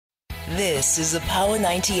This is a Power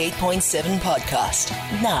 98.7 podcast.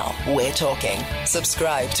 Now we're talking.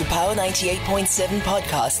 Subscribe to Power 98.7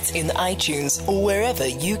 podcasts in iTunes or wherever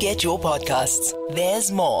you get your podcasts.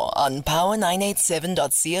 There's more on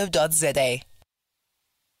power987.co.za.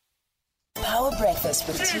 Power Breakfast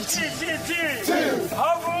with TT.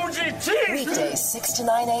 Weekdays 6 to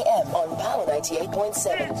 9 a.m. on Power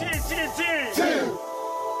 98.7.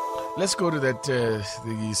 Let's go to that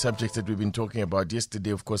the subject that we've been talking about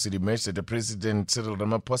yesterday. Of course, it emerged that the President, Cyril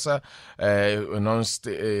Ramaphosa, announced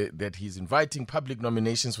that he's inviting public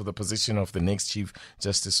nominations for the position of the next Chief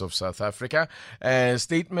Justice of South Africa. A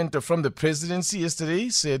statement from the presidency yesterday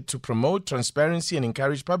said to promote transparency and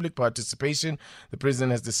encourage public participation, the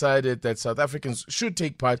President has decided that South Africans should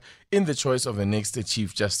take part in the choice of the next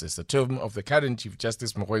Chief Justice. The term of the current Chief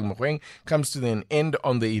Justice, Mogoeng, comes to an end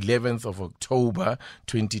on the 11th of October,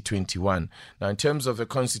 2021. Now, in terms of the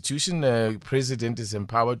Constitution, the President is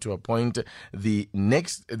empowered to appoint the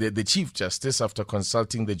Chief Justice after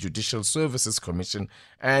consulting the Judicial Services Commission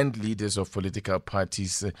and leaders of political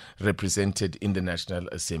parties represented in the National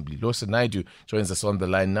Assembly. Lawson Naidu joins us on the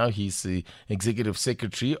line now. He's the Executive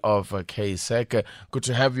Secretary of KSEC. Good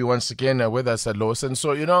to have you once again with us, Lawson.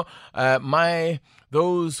 So,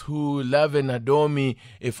 those who love and adore me,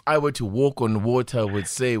 if I were to walk on water, would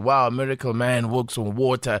say, wow, miracle man walks on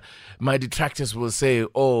water. My detractors will say,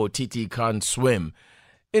 oh, Titi can't swim.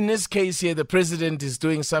 In this case here, the President is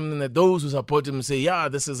doing something that those who support him say, yeah,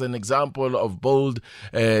 this is an example of bold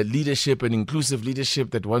leadership and inclusive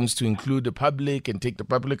leadership that wants to include the public and take the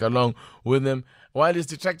public along with them. While his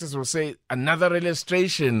detractors will say another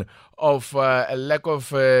illustration of a lack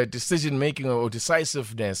of decision-making or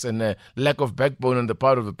decisiveness and a lack of backbone on the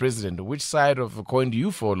part of the President. Which side of the coin do you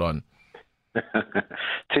fall on?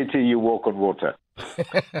 Titi, you walk on water.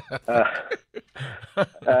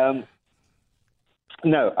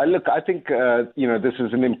 No, I think, this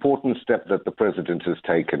is an important step that the President has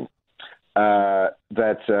taken.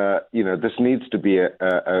 This needs to be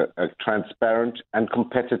a transparent and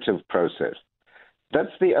competitive process.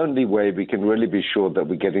 That's the only way we can really be sure that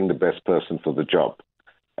we're getting the best person for the job.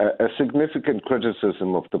 A significant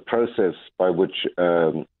criticism of the process by which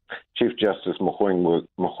Chief Justice Mogoeng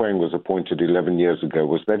was appointed 11 years ago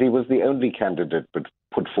was that he was the only candidate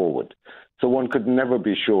put forward. So one could never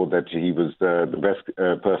be sure that he was the best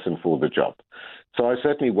person for the job. So I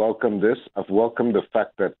certainly welcome this. I've welcomed the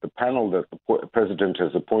fact that the panel that the President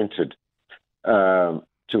has appointed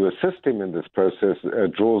to assist him in this process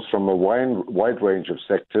draws from a wide range of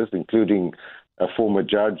sectors, including a former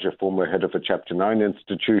judge, a former head of a Chapter 9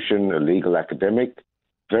 institution, a legal academic,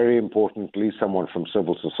 very importantly, someone from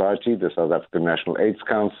civil society, the South African National AIDS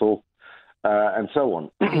Council, and so on.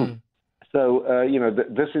 So,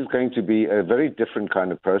 this is going to be a very different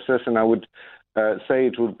kind of process, and I would say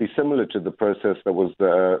it would be similar to the process that was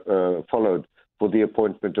followed for the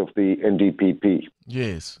appointment of the NDPP.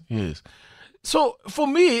 Yes. So, for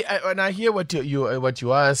me, when I hear what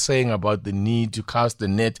you are saying about the need to cast the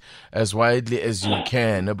net as widely as you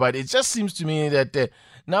can, but it just seems to me that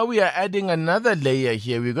now we are adding another layer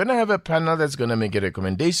here. We're going to have a panel that's going to make a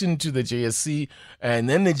recommendation to the JSC, and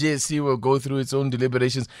then the JSC will go through its own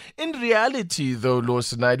deliberations. In reality, though,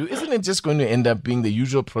 Lawson Naidu, isn't it just going to end up being the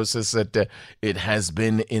usual process that it has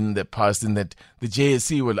been in the past, in that the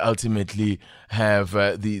JSC will ultimately have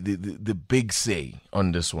the big say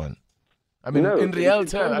on this one? I mean, in real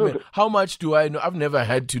time, how much do I know? I've never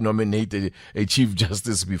had to nominate a Chief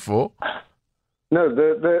Justice before. No,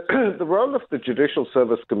 the role of the Judicial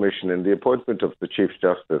Service Commission in the appointment of the Chief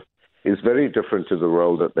Justice is very different to the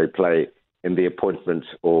role that they play in the appointment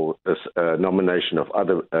or nomination of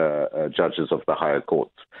other judges of the higher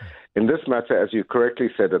courts. In this matter, as you correctly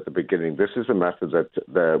said at the beginning, this is a matter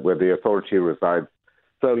where the authority resides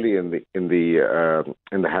solely in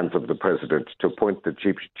the hands of the President to appoint the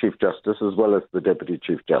Chief Justice as well as the Deputy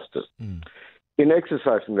Chief Justice. In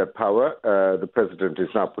exercising that power, the President is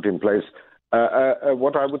now put in place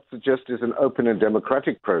what I would suggest is an open and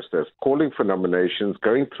democratic process, calling for nominations,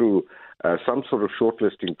 going through some sort of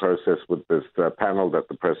shortlisting process with this panel that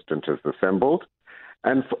the President has assembled.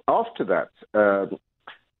 And after that,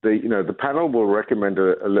 the panel will recommend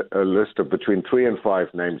a list of between 3 and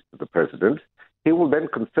 5 names to the President. He will then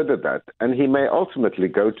consider that, and he may ultimately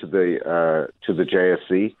go to the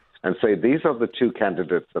JSC and say, these are the 2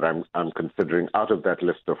 candidates that I'm considering out of that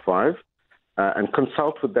list of 5, and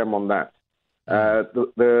consult with them on that.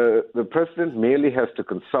 The President merely has to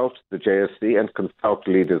consult the JSC and consult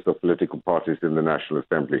leaders of political parties in the National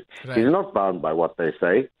Assembly. Right. He's not bound by what they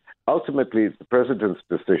say. Ultimately, it's the President's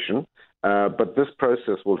decision, but this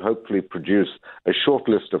process will hopefully produce a short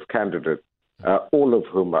list of candidates all of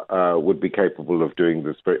whom would be capable of doing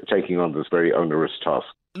this, taking on this very onerous task.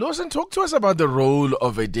 Lawson, talk to us about the role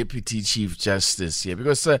of a Deputy Chief Justice here,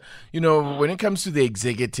 because, when it comes to the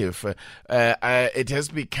executive, it has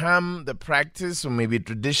become the practice or maybe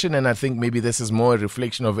tradition, and I think maybe this is more a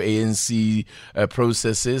reflection of ANC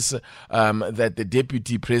processes, that the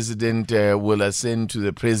Deputy President will ascend to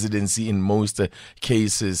the presidency in most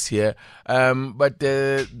cases here. But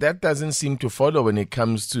that doesn't seem to follow when it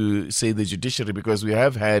comes to, say, the judiciary, because we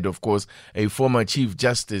have had, of course, a former Chief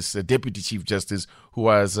Justice, a Deputy Chief Justice, who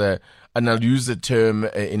was, and I'll use the term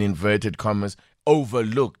in inverted commas,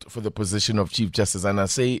 overlooked for the position of Chief Justice. And I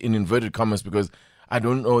say in inverted commas because I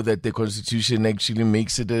don't know that the Constitution actually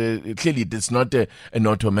makes it, clearly it's not an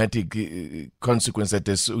automatic consequence that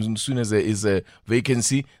as soon as there is a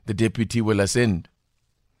vacancy, the deputy will ascend.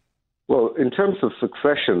 Well, in terms of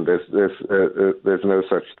succession, there's no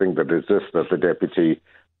such thing that exists that the deputy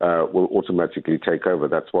will automatically take over.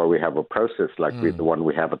 That's why we have a process like the one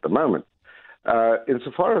we have at the moment.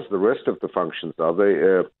 Insofar as the rest of the functions are,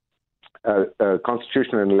 the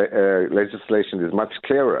Constitution and legislation is much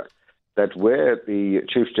clearer that where the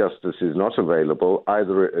Chief Justice is not available,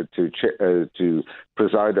 either to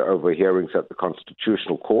preside over hearings at the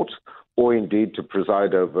Constitutional Court or indeed to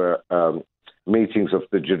preside over meetings of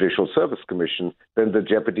the Judicial Service Commission, then the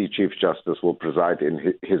Deputy Chief Justice will preside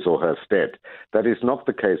in his or her stead. That is not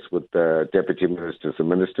the case with deputy ministers and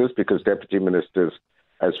ministers, because deputy ministers,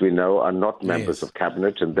 as we know, are not members of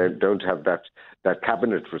cabinet and they don't have that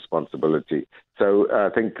cabinet responsibility. So I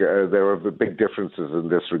think there are big differences in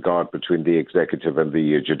this regard between the executive and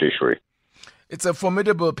the judiciary. It's a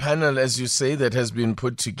formidable panel, as you say, that has been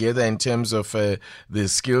put together in terms of the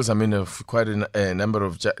skills. I mean, of quite a number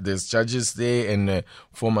of there's judges there and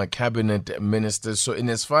former cabinet ministers. So in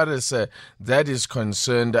as far as that is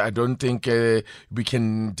concerned, I don't think we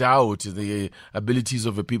can doubt the abilities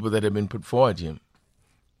of the people that have been put forward here.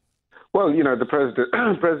 Well, the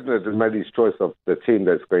president has made his choice of the team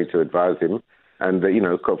that's going to advise him. And,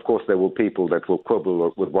 of course, there will people that will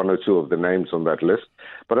quibble with one or two of the names on that list.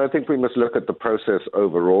 But I think we must look at the process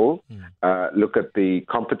overall, look at the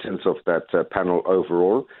competence of that panel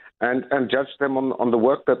overall, and judge them on the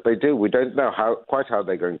work that they do. We don't know quite how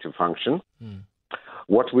they're going to function.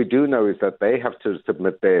 What we do know is that they have to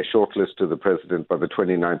submit their shortlist to the president by the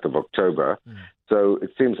 29th of October. So it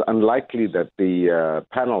seems unlikely that the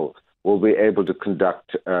panel will be able to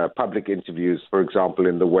conduct public interviews, for example,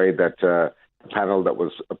 in the way that the panel that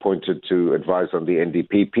was appointed to advise on the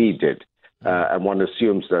NDPP did. And one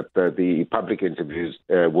assumes that the public interviews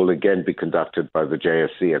will again be conducted by the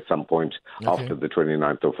JSC at some point after the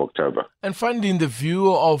 29th of October. And finally, in the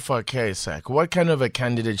view of KSAC, what kind of a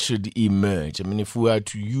candidate should emerge? I mean, if we are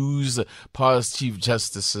to use past chief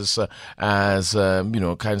justices as,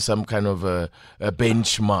 some kind of a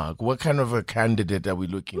benchmark, what kind of a candidate are we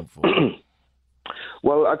looking for?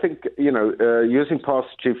 Well, I think, using past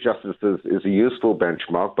chief justices is a useful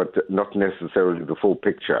benchmark, but not necessarily the full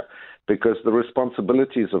picture, because the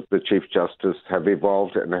responsibilities of the Chief Justice have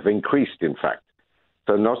evolved and have increased, in fact.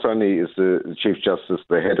 So not only is the Chief Justice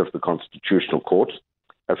the head of the Constitutional Court,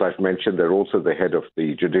 as I've mentioned, they're also the head of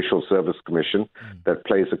the Judicial Service Commission that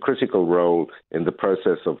plays a critical role in the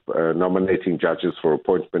process of nominating judges for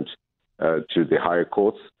appointment to the higher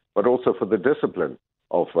courts, but also for the discipline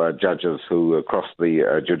of judges who cross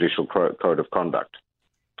the Judicial Code of Conduct.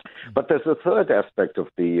 But there's a third aspect of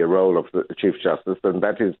the role of the Chief Justice, and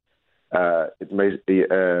that is it may be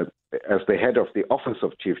as the head of the Office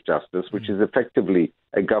of Chief Justice, which is effectively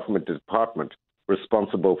a government department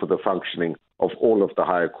responsible for the functioning of all of the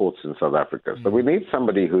higher courts in South Africa. So we need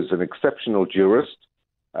somebody who's an exceptional jurist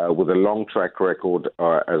with a long track record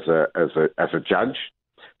as a judge,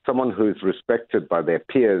 someone who is respected by their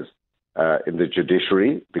peers in the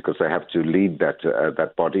judiciary, because they have to lead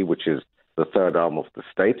that body, which is the third arm of the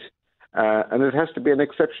state. And it has to be an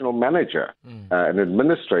exceptional manager, an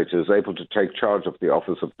administrator who's able to take charge of the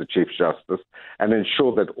office of the Chief Justice and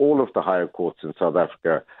ensure that all of the higher courts in South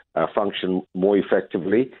Africa function more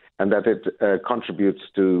effectively, and that it contributes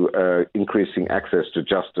to increasing access to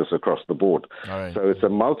justice across the board. Right. So it's a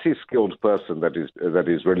multi-skilled person that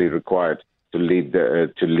is really required to lead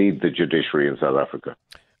the judiciary in South Africa.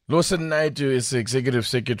 Lawson Naidoo is Executive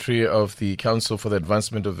Secretary of the Council for the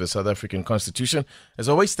Advancement of the South African Constitution. As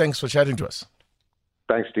always, thanks for chatting to us.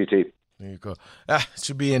 Thanks, DT. There you go. It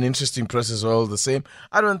should be an interesting process all the same.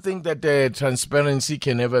 I don't think that transparency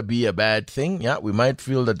can ever be a bad thing. Yeah, we might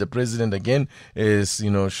feel that the president again is,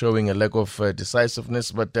 showing a lack of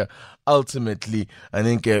decisiveness, but ultimately, I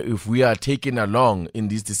think if we are taken along in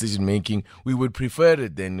this decision making, we would prefer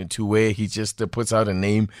it then to where he just puts out a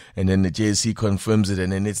name and then the JSE confirms it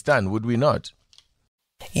and then it's done. Would we not?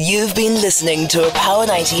 You've been listening to a Power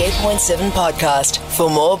 98.7 podcast. For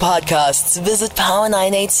more podcasts, visit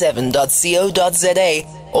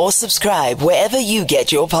power987.co.za or subscribe wherever you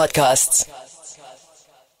get your podcasts.